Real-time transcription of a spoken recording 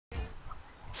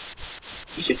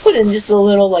You should put in just a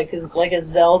little, like a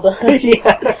Zelda.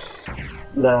 Yeah.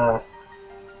 Nah.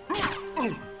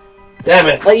 Damn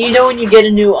it. Like, you know when you get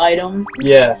a new item?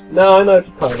 Yeah. No, I know what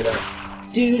you're talking about.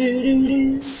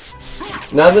 Do-do-do-do.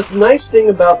 Now, the nice thing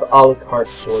about the a la carte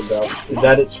sword, though, is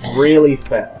that it's really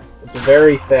fast. It's a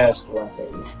very fast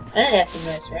weapon. And it has some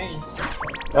nice range.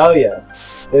 Oh, yeah.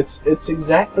 It's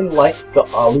exactly like the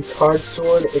Alucard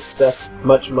sword, except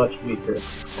much, much weaker.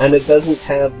 And it doesn't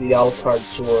have the Alucard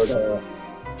sword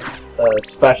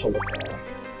special attack.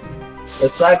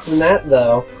 Aside from that,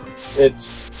 though,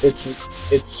 its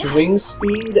swing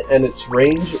speed and its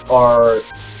range are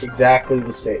exactly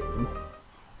the same.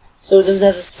 So it doesn't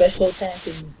have a special attack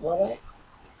and what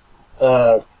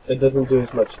else? It doesn't do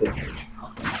as much damage.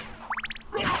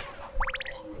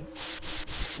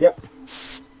 Yep.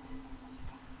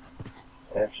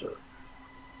 Actually.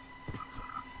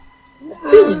 It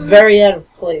feels very out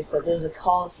of place that there's a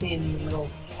coliseum in the middle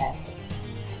of the castle.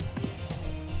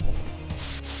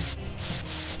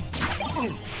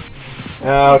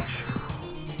 Ouch.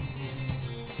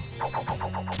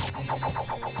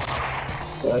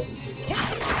 That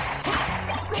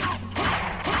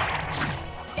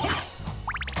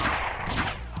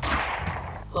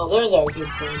Oh, there's our good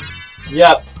friend.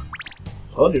 Yep.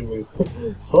 Told you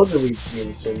we'd see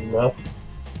him soon enough.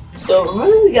 So,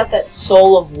 remember we got that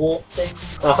Soul of Wolf thing?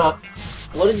 Uh-huh.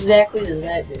 What exactly does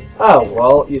that do? Oh,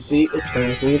 well, you see, it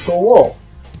turns me into a wolf.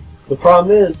 The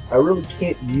problem is, I really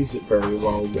can't use it very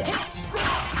well yet.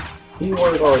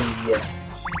 Keyword on yet.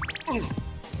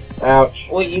 Ouch.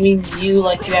 Wait, you mean you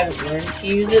haven't learned to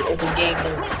use it, or the game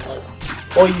doesn't like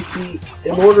it? Well, you see,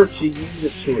 in order to use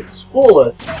it to its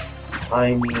fullest,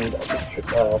 I need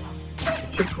a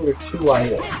particular two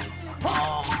items.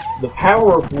 The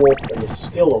power of wolf and the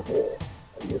skill of wolf.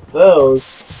 And with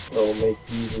those, it will make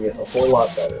using it a whole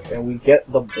lot better. And we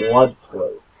get the blood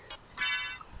cloak.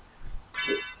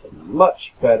 It's a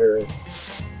much better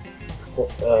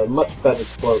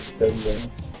cloak than the,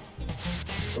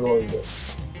 what was it?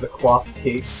 The cloth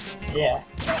cape. Yeah.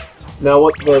 Now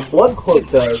what the blood cloak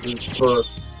does is for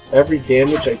every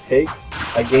damage I take,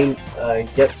 I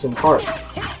get some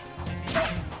hearts.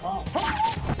 Oh.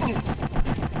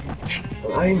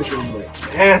 And I am getting my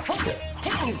ass kicked.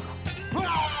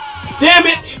 Damn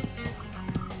it!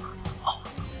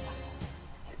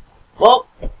 Well,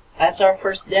 that's our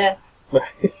first death.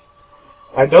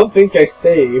 I don't think I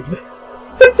saved.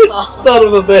 Son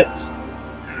of a bitch.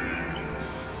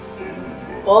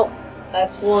 Well,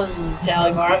 that's one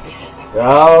tally mark.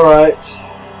 Alright.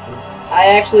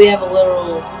 I actually have a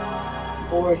literal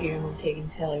board here and I'm taking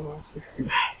tally marks.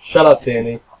 Shut up,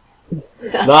 Danny.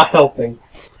 Not helping.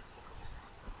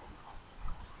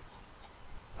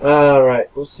 Alright,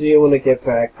 we'll see you when I get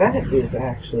back. That is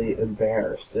actually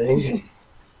embarrassing.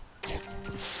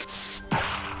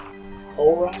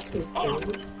 Olrox is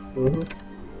good. Mm-hmm.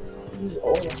 Who's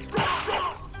Olrox?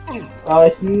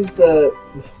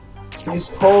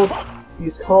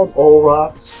 He's called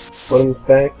Olrox, but in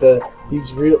fact,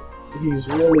 he's really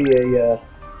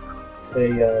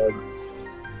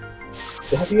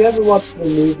have you ever watched the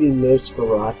movie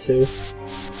Nosferatu?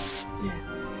 Yeah.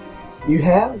 You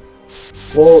have?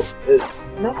 Well,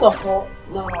 Not all of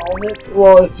it.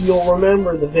 well, if you'll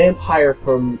remember, the vampire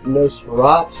from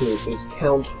Nosferatu is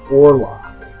Count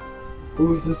Orlok,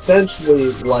 who's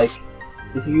essentially like,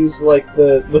 he's like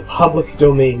the public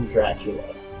domain Dracula.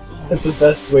 That's the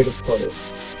best way to put it.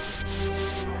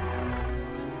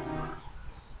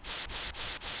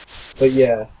 But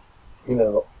yeah, you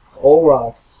know,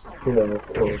 Olrox, you know,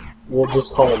 or we'll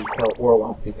just call him Count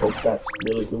Orlok because that's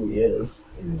really who he is.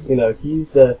 You know,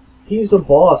 he's a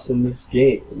boss in this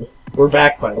game. We're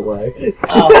back, by the way.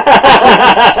 Oh.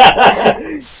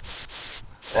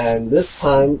 And this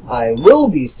time, I will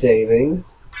be saving...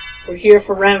 We're here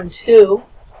for round 2.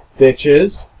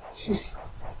 Bitches.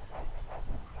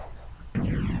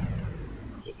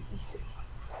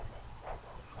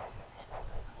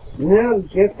 Now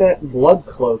get that blood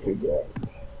cloak again.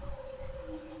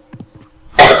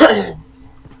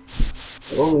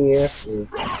 Only after...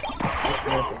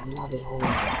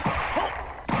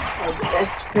 Our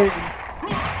best friend.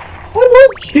 I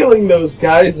love killing those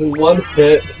guys in one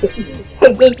hit.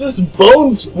 There's just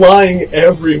bones flying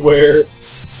everywhere.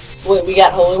 Wait, we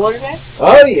got holy water back?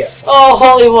 Oh yeah. Oh,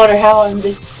 holy water, how I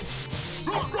missed it.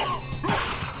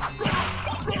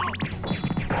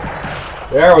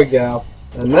 There we go.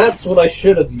 And that's what I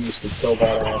should have used to kill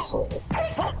that asshole.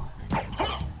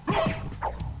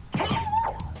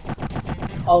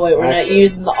 Oh wait, we're not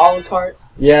using the a la carte?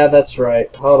 Yeah, that's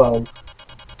right. Hold on.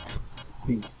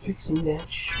 Be fixing that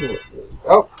shortly.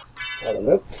 Oh, I don't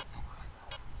know.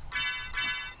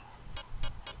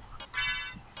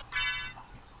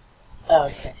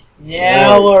 Okay.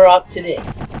 Now we're up to date.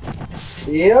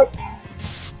 Yep.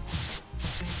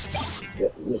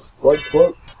 Getting this blood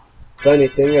cloak. If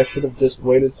anything, I should have just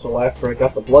waited till after I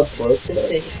got the blood cloak. To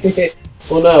see.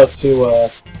 Well, no, to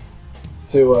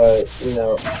you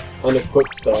know,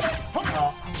 unequip stuff.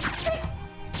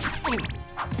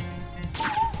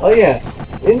 Oh yeah,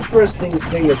 interesting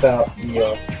thing about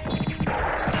the,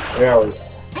 there we go.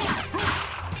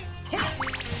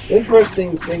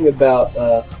 Interesting thing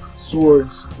about,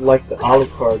 swords like the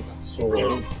Alucard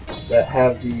sword that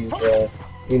have these,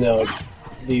 you know,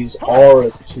 these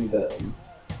auras to them.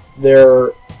 They're,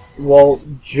 while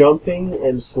jumping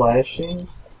and slashing,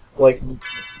 like,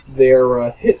 their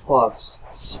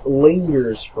hitbox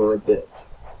lingers for a bit.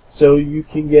 So you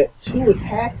can get 2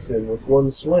 attacks in with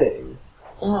one swing.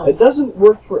 Oh. It doesn't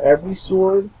work for every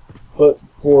sword, but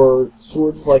for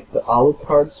swords like the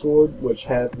Alucard sword, which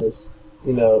have this,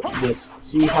 you know, this,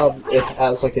 see how it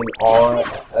has like an aura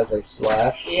as I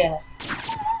slash? Yeah.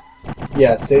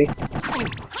 Yeah, see?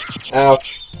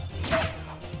 Ouch.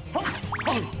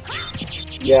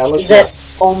 Yeah, let's Is that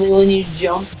only when you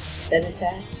jump that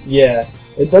attack? Yeah.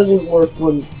 It doesn't work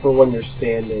when you're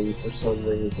standing for some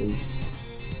reason.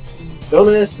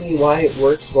 Don't ask me why it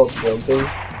works while jumping.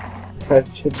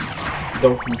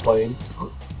 Don't complain.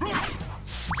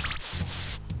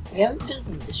 We haven't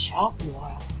visited the shop in a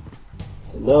while.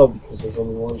 No, because there's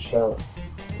only one shop.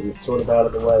 And it's sort of out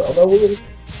of the way. Although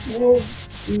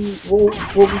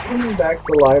we'll be coming back to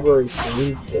the library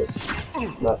soon, just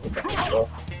not to buy stuff.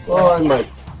 Well, I might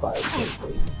buy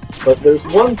something. But there's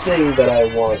one thing that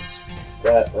I want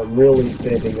that I'm really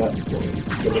saving up for.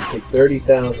 It's going to take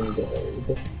 30,000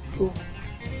 gold. Cool.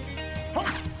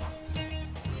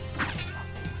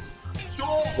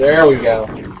 There we go.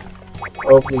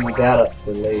 Opening that up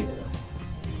for later.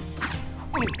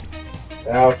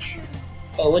 Ouch.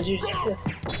 Oh, what'd you just do?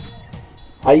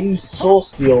 I used Soul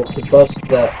Steel to bust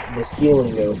the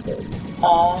ceiling open.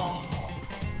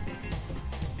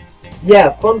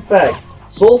 Yeah, fun fact.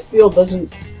 Soul Steel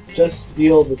doesn't just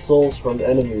steal the souls from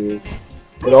enemies.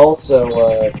 It also,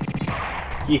 told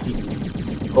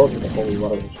you the holy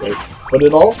water was right. But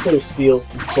it also steals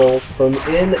the souls from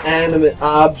inanimate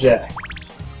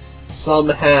objects.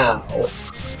 Somehow.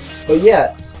 But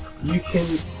yes, you can,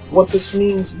 what this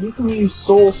means, you can use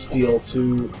Soul Steel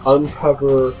to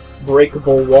uncover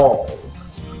breakable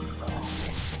walls.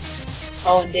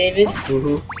 Oh, and David?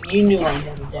 Mm-hmm. You knew I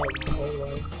never doubted you before,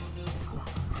 right?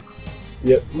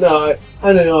 Yep. No,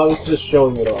 I don't know, I was just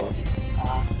showing it off.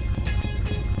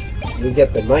 We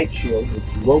get the Night Shield, which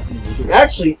we won't be using.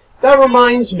 Actually, that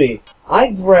reminds me,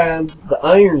 I grabbed the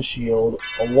Iron Shield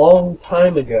a long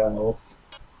time ago.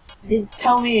 Didn't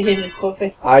tell me you didn't equip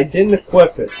it. I didn't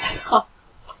equip it.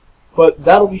 But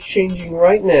that'll be changing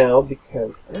right now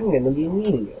because I'm going to be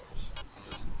needing it.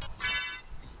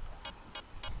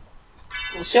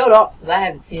 Well, show it off, because I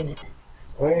haven't seen it.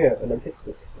 Oh yeah, and I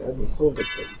have the silver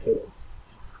thing too.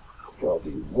 Which I'll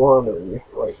be wanting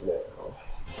right now.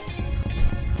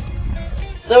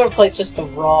 Silver plate's just a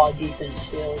raw defense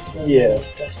shield, so Yeah. no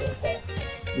special effects.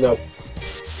 Nope.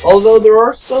 Although there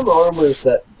are some armors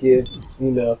that give,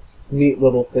 you know, neat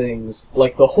little things,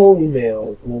 like the Holy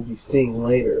Mail we'll be seeing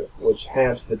later, which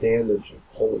halves the damage of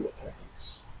holy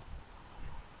attacks.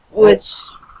 Which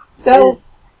That'll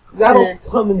is...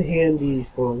 come in handy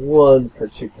for one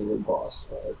particular boss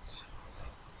fight.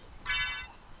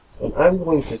 And I'm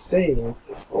going to save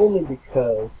only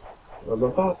because what I'm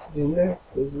about to do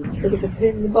next is a bit of a pain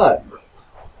in the butt.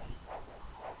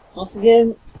 Once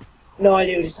again, no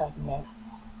idea what he's talking about.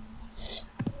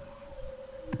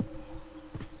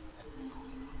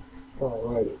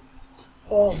 Alrighty.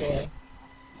 Oh boy.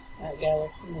 That guy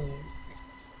looks familiar.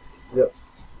 Yep.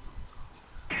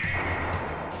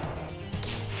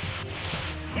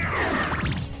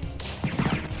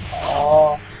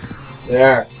 Oh.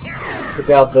 There. Took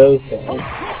out those guys.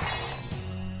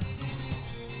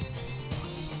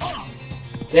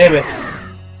 Damn it.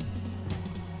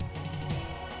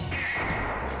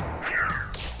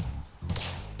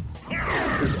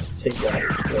 Take out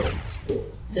his bullets too.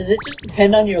 Does it just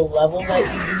depend on your level that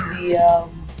you do the,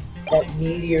 that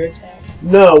meteor attack?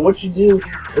 No, what you do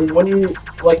is when you,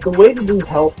 like the way to do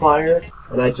Hellfire,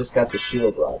 and I just got the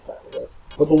shield right out of it,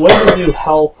 but the way to do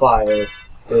Hellfire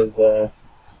is,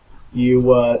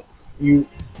 you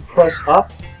press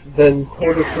up, then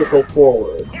quarter circle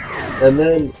forward, and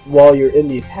then while you're in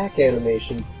the attack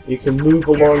animation, you can move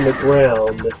along the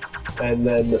ground, and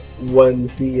then when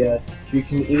the, you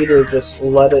can either just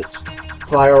let it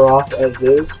fire off as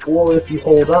is, or if you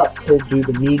hold up, he'll do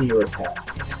the meteor attack.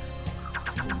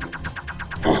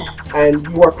 and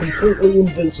you are completely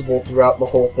invincible throughout the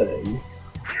whole thing.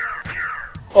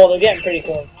 Oh, they're getting pretty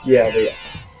close. Yeah, they are.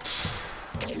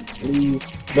 Please.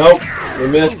 Nope, we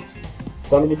missed.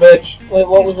 Son of a bitch. Wait,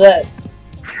 what was that?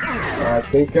 I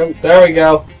think there we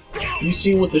go. You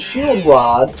see, with the shield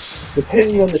rod,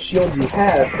 depending on the shield you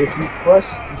have, if you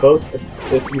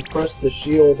press the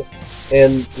shield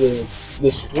and the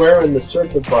square and the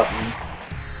circle button,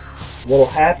 what'll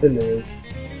happen is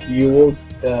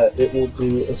it will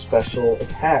do a special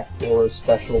attack or a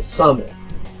special summon.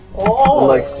 Oh. And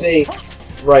like, see,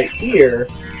 right here,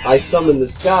 I summon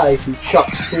this guy who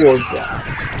chucks swords out.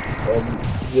 And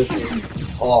this is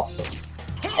awesome.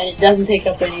 And it doesn't take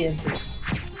up any MP.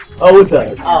 Oh, it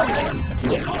does. Oh.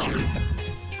 Yeah.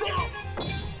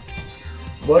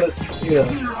 But it's, you know...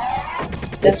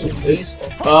 That's useful.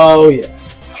 Oh, yeah.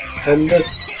 And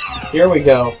this... Here we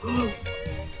go.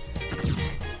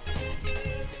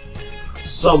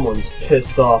 Someone's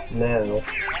pissed off now.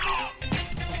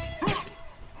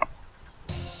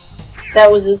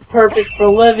 That was his purpose for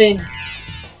living.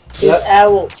 His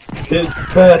owl. His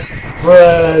best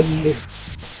friend.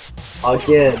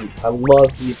 Again, I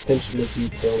love the attention to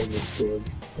detail in this game.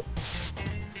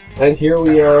 And here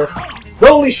we are.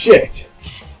 Holy shit!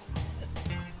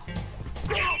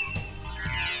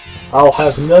 I'll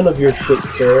have none of your shit,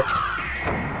 sir.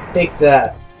 Take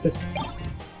that.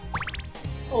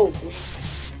 Oh,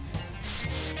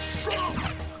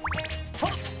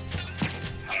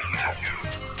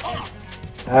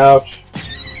 ouch.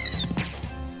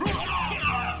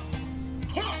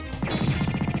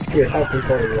 Here, have some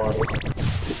cold water.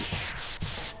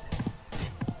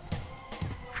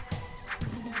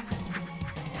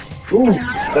 Ooh,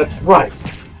 that's right.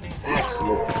 Axe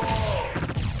lords.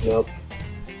 Nope.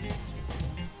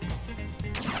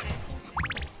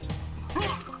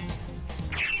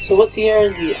 so what's here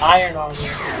is the iron armor.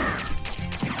 The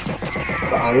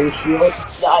iron shield?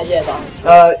 Yeah, the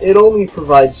iron. It only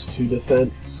provides 2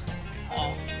 defense.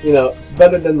 You know, it's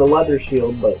better than the leather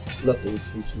shield, but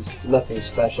nothing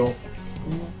special.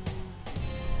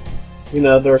 Mm-hmm. You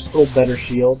know, there are still better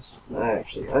shields.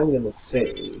 Actually, I'm gonna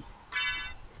save.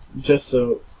 Just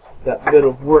so that bit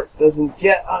of work doesn't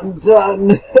get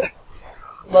undone.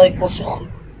 Like before.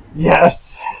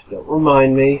 Yes, don't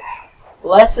remind me.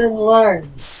 Lesson learned.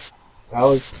 I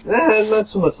was, not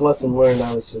so much lesson learned,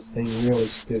 I was just being really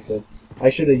stupid. I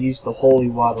should have used the holy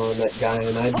water on that guy,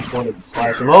 and I just wanted to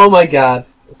slash him. Oh my god!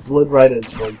 It slid right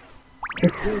into him.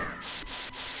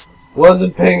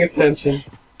 Wasn't paying attention.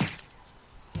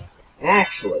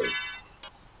 Actually,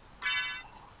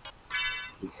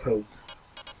 because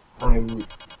I'm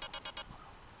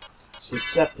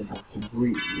susceptible to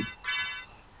greed.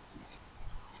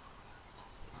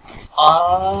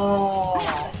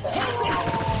 Ah,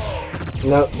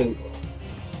 No, didn't.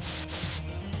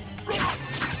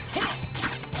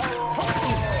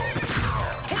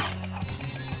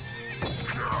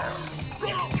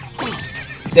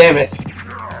 Damn it!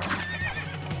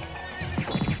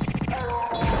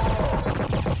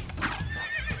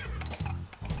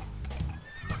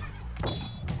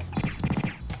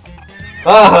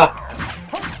 Ah!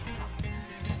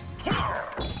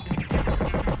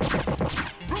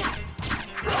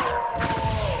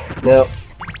 Nope.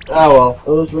 Oh well, it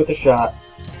was worth a shot.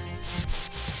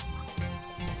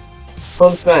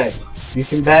 Fun fact, you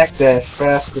can backdash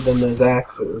faster than those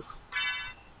axes.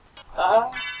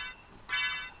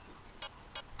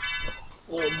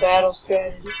 Little battle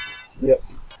strategy. Yep.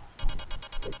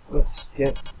 Let's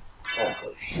get our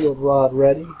shield rod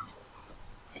ready.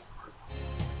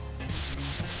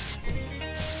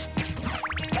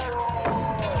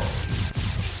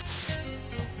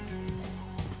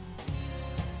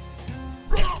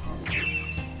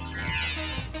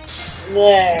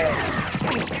 There.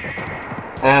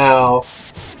 Ow.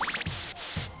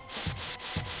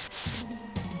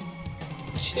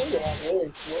 Shield rod really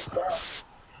works out.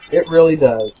 It really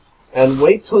does. And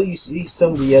wait till you see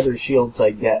some of the other shields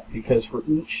I get, because for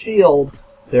each shield,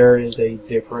 there is a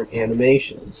different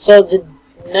animation. So the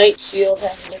Knight Shield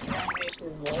has a different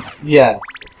animation as well? Yes.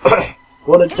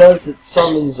 What it does, it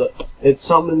summons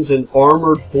an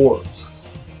armored horse,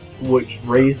 which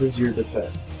raises your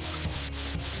defense.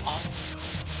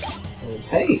 And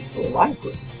hey, a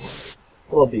library.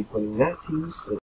 We'll be putting that to use soon.